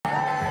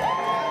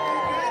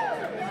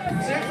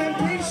It's the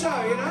FMP show,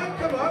 you know?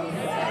 Come on.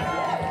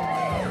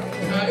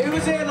 Who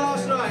was here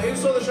last night? Who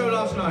saw the show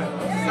last night?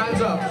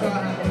 Hands up.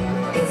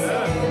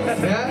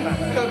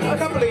 Yeah? A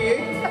couple of you.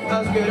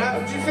 That was good. How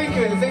did you think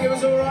of it? You think it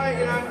was alright,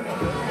 you know?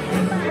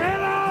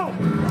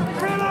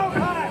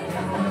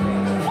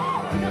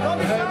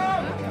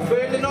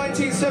 We're in the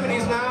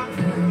 1970s now,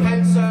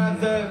 hence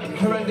the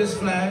horrendous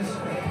flares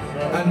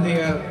and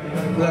the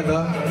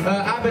leather.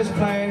 ABBA's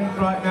playing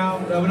right now.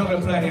 We're not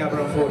going to play any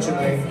ABBA,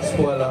 unfortunately.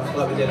 Spoiler,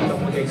 like we did a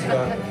couple of weeks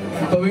ago.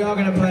 But we are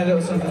going to play a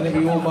little something that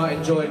you all might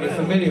enjoy and you're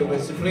familiar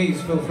with, so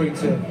please feel free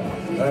to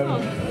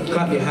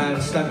clap your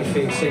hands, stamp your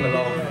feet, sing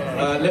along.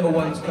 Little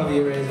ones, cover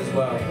your ears as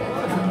well.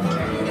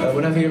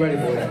 Whenever you're ready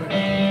for it.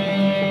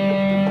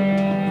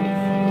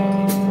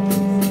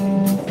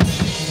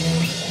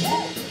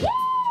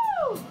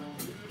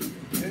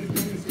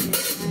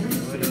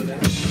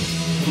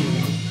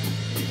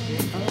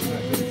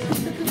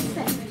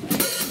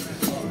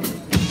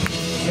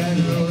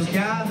 Generals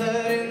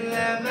gathered in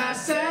their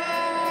masses,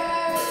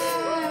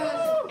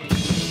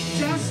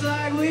 just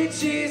like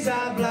witches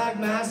at black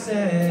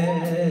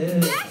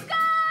masses. Let's go!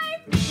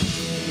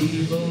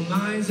 Evil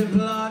minds that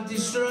plot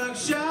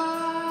destruction,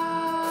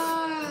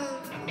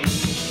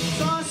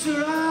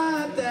 sorcerer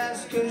at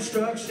death's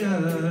construction.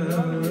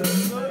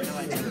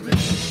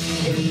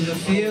 In the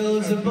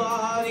fields the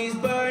bodies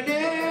burning,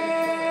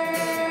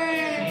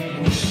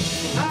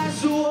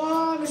 as the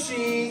war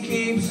machine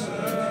keeps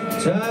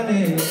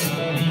turning.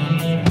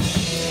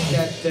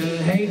 Death and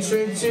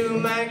hatred to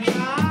mankind,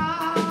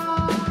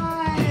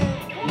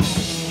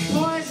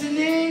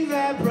 poisoning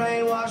their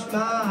brainwashed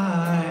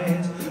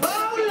minds.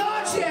 Oh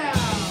Lord, yeah!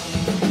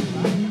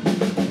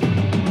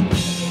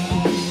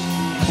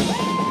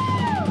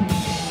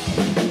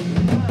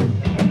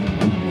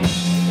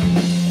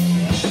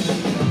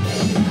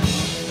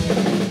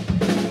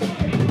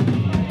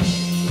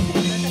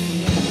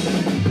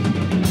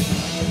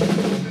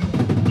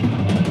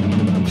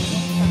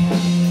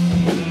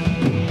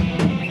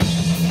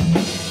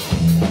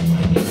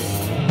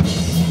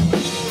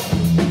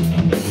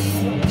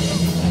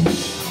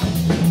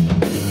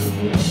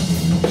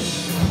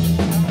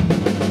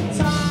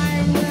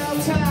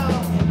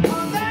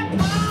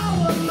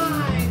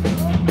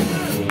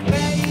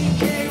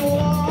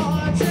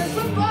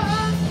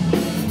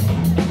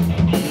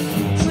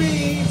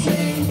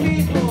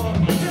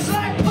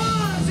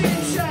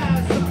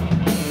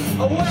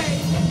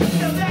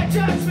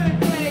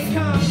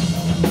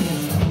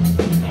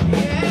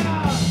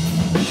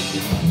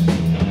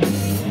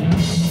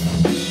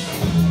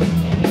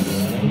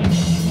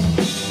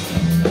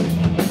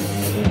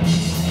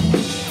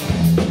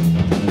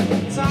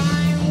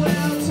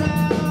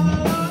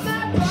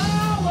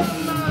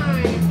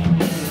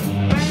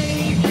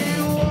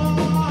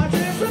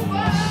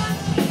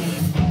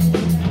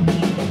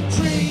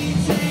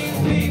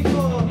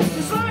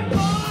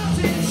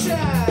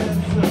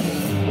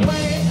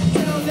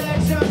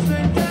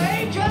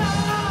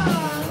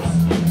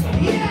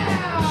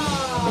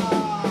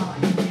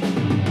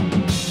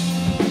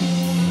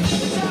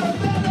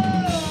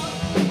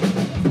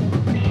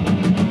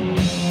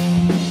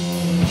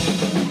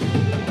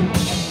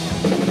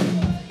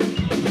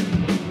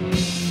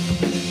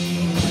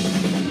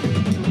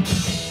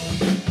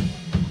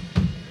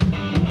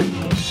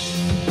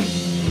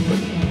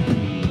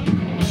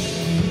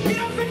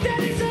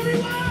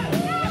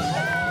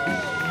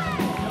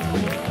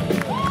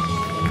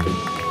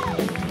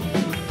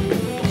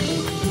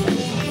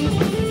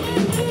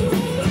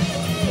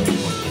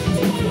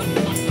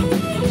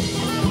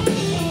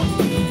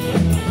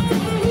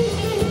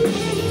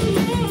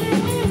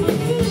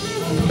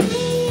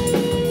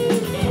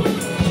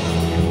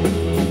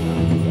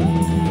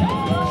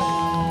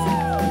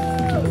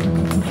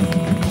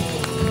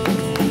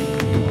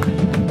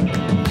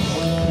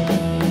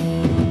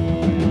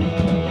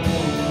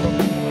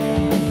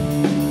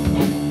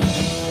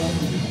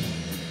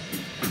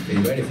 Are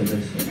you ready for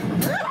this?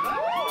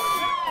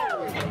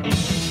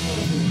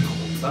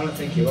 I don't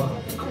think you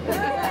are.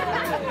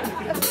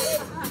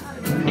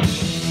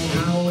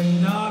 Now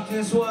in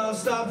darkness world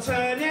stop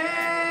turning,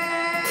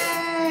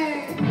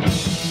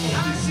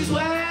 ashes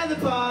where the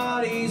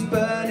body's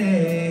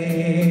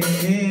burning.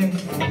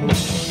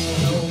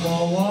 No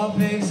more war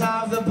pigs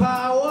have the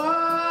power,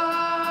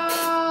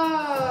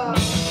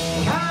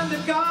 and the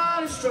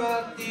God has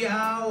struck the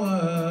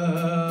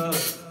hour.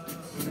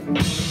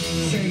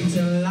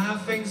 Satan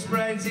laughing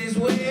spreads his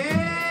wings,